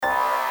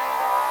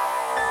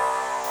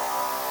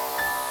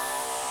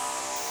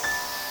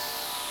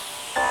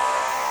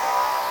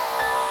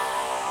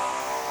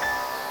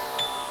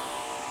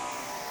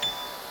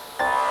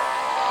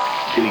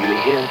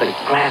with the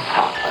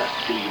grasshopper,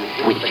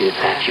 which is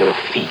at your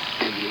feet.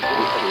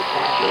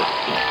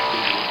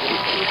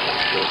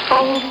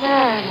 Old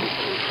man,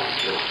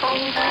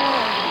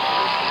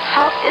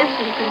 how is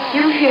it that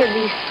you hear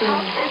these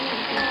things?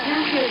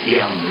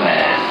 Young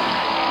man,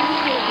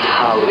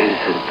 how is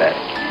it that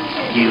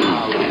you do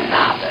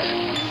not?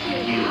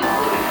 You do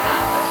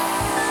not.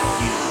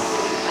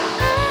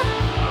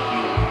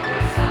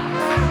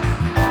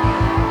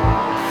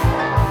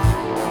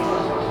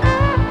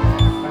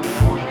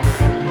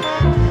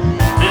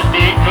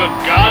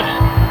 God,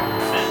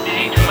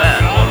 each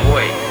man one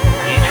way,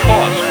 each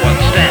horse one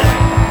stand,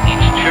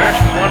 each church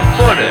one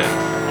quarter,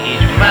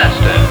 each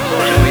master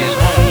to his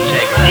own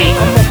technique.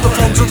 I'm off the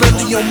phones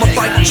already on my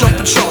bike,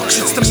 jumping sharks.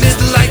 It's the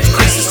midlife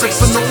crisis of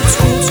an old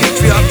school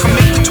patriarch. I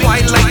make the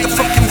twilight the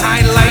fucking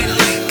highlight.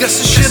 Guess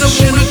the shit I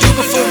wanna do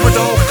before it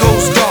all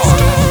goes dark.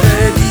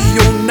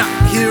 Ready or not,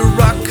 here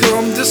I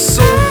come. This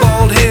old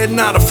bald head,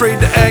 not afraid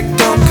to act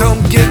dumb. Come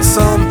get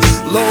some.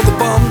 Lull the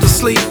bum to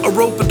sleep, a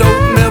rope a dope,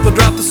 never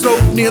drop the slope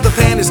near the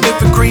panty, sniff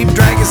and creep,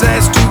 drag his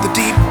ass to the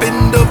deep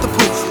end of the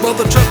pool.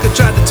 Mother trucker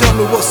tried to tell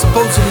me what's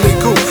supposedly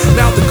cool.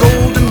 Now the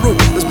golden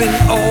rule has been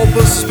all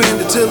but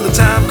suspended till the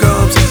time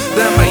comes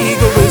that my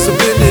ego is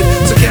offended.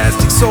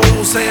 Sarcastic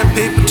soul,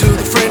 sandpaper to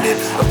the friended.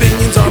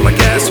 Opinions are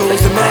like assholes,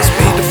 they must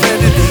be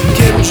defended.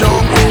 Kim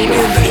Jong-un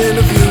in the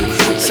interview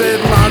said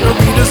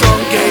margaritas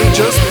on gay,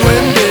 just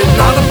blended.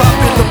 Not a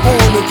popular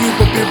point of view,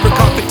 but beer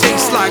coffee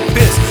tastes like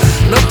piss.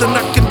 Nothing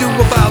I can do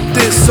about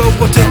this, so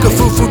I'll take a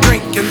foo-foo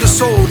drink and a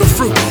soda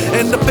fruit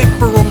and a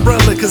paper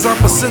umbrella, cause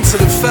I'm a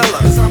sensitive fella.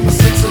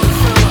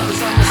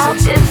 How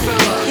is it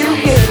that you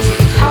hear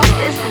these? How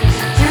is it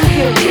that you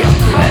hear these?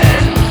 Young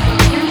man,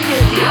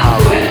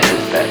 how is it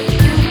that you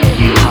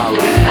do not?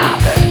 You do not.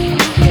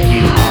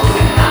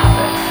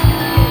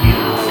 You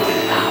do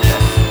not.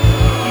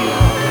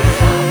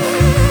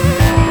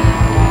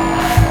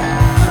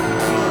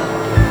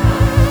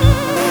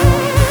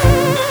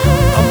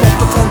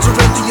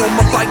 Already on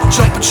my bike,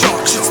 jumping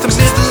sharks. It's the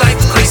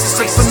midlife crisis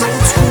of an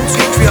old school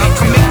patriarch.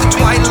 I make the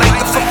twilight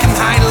the fucking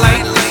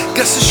highlight.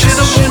 Guess the shit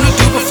I wanna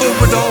do before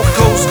it all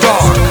goes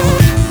dark.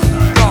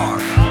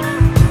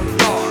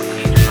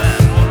 Each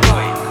man one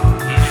way,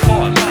 each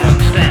horse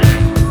one stand,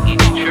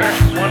 each church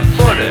one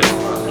quarter,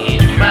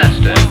 each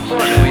master to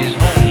his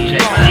own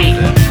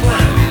technique.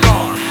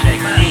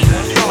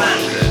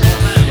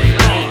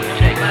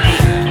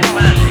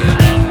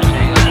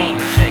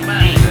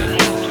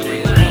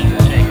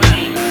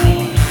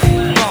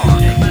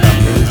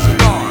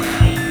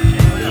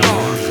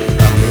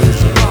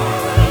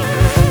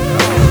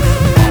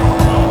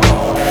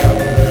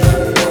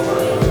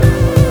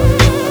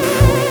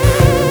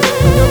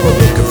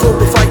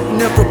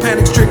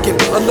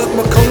 I let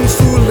my kung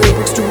fu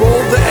lyrics do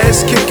all the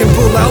ass kicking.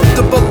 Pull out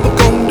the bubble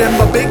gum, then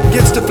my big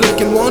gets to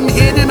flicking. One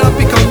hit and I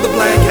become the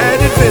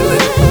black-hatted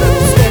villain. Let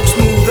the smoke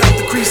smooth out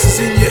the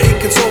creases in your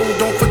aching soul.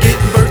 Don't forget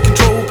birth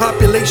control,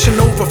 population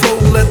overflow.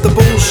 Let the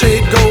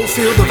bullshit go,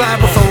 feel the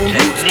vibraphone.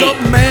 Roots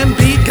Dubman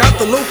beat, got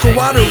the local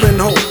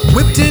watering hole.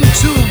 Whipped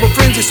into a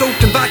frenzy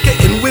soaked in vodka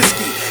and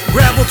whiskey.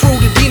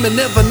 Gravel-throated demon,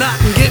 never not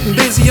and getting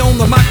busy on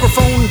the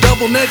microphone.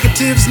 Double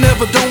negatives,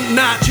 never don't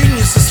not.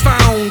 Genius is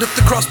found at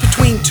the cross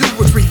between two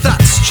or three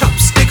thoughts.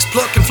 Chopsticks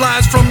plucking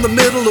flies from the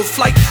middle of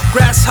flight.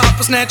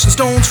 Grasshopper snatching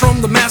stones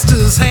from the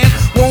master's hand.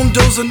 One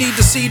doesn't need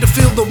to see to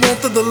feel the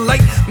warmth of the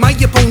light. My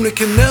opponent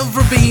can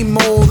never be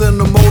more than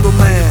a mortal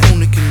man. My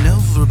opponent can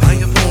never be. My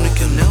opponent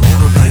can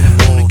never be.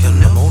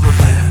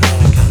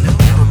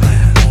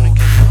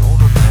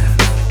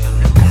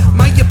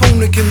 My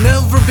opponent can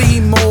never be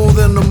more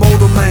than a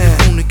mortal man. My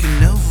opponent can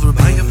never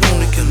be. My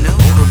opponent can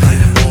never be.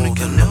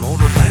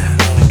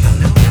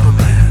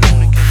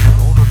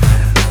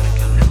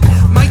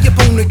 My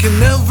opponent can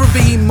never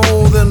be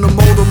more than a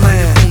mortal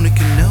man. My opponent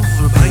can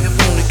never be. My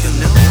opponent can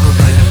never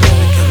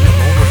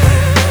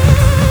be.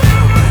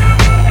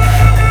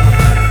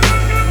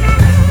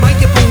 My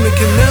opponent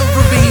can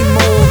never be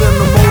more than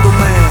a mortal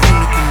man.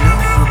 My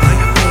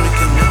opponent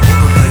can never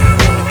be.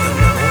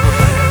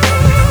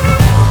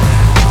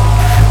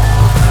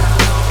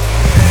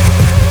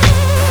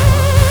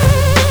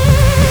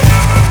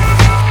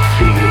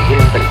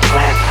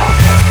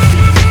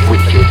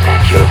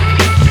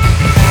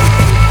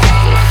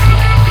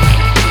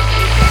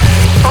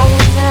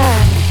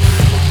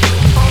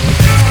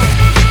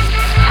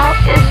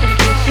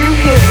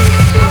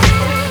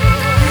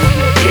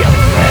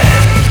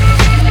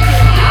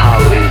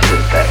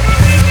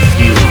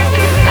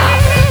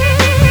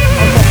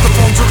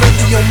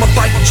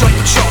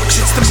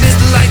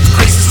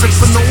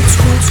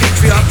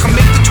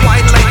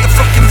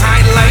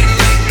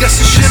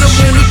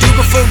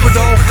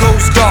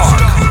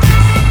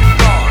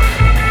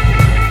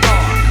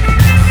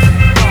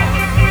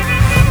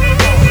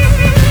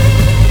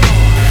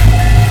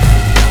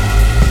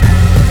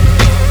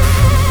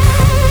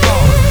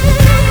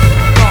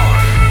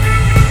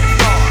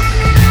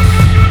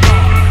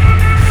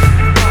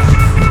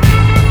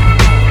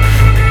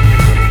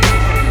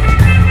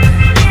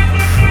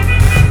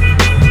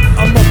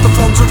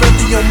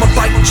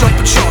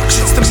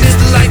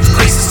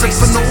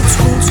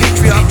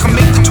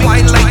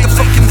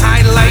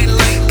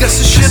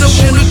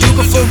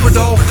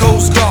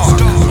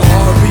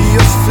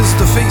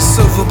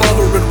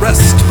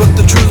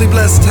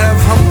 blessed to have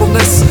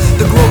humbleness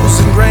that grows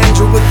in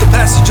grandeur with the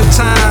passage of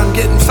time.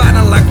 Getting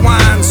finer like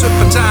wine,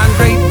 serpentine,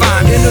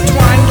 grapevine,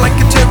 intertwined like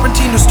a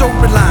Tarantino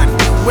storyline,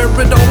 where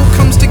it all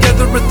comes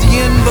together at the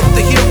end, but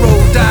the hero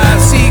dies.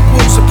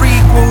 Sequels or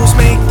prequels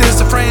make this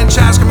a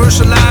franchise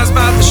commercialized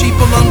by the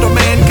sheeple under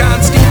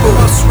mankind's steeple.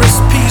 Must risk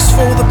peace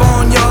for the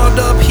barnyard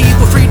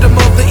upheaval. Freedom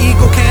of the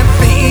eagle can't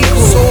be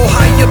equal. So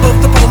high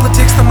above the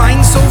politics, the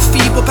mind so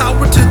feeble.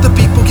 Power to the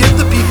people, give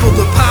the people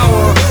the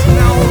power.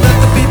 Now let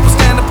the people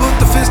stand and put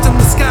the fist in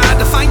the sky.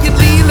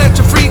 Defiantly let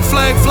your freak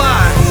flag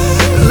fly.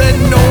 Let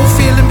no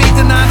feeling be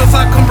denied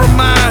without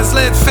compromise.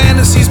 Let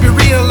fantasies be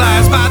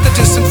realized by the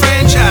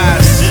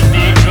disenfranchised.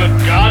 Indeed, good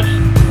God.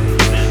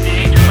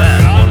 Each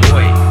man one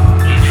way,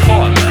 each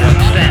horse one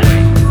stand,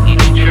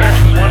 each church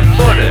one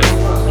Buddha,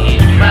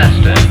 each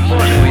master to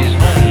his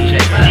own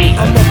technique.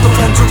 I'm off the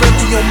phones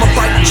already on my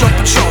bike,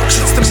 jumping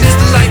sharks. It's the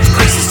midlife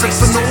crisis, like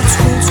an old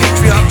school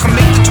patriarch. I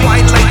make the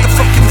twilight the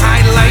fucking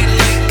highlight.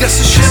 Guess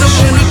the shit I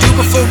wanna do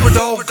before it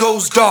all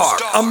goes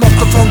dark. I'm off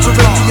the phones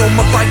already on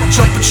my bike,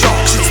 jumping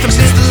sharks. It's the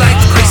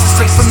midlife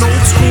crisis, like an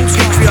old school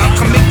patriarch.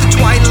 I make the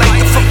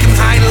twilight the fucking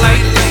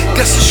highlight.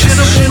 Guess the shit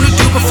I wanna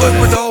do before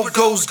it all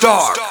goes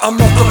dark. I'm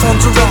off the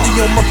phones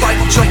already on my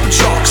bike, jumping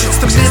sharks. It's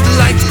the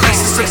midlife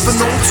crisis, like an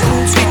old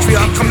school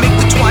patriarch. I make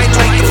the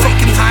twilight the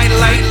fucking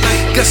highlight.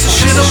 Guess the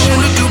shit I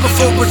wanna do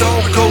before it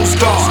all goes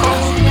dark.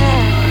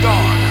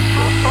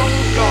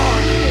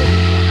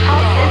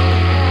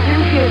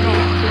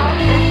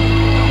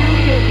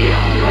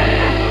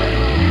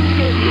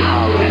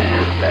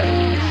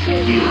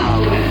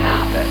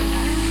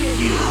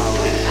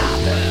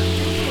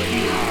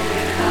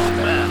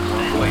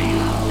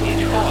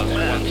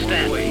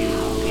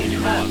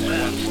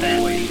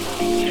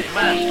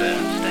 Master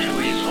to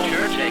his own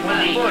church,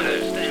 technique. Buddha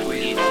to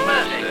his own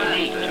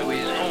technique, to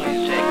his own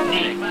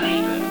technique.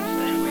 Master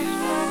to his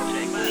own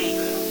technique.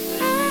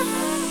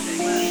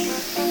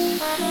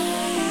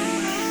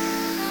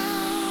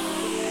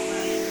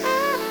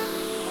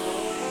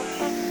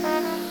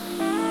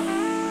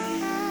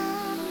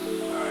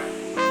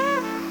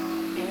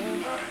 Do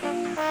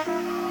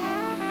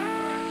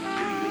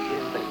you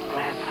hear the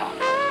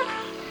grasshopper,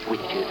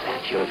 which is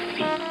at your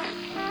feet?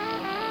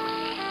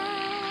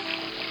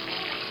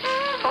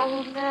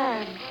 Oh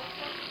man,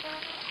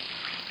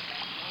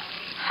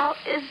 how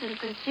is it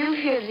that you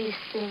hear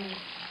these things?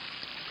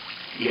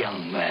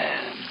 Young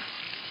man,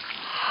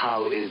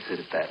 how is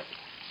it that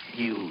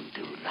you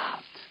do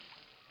not?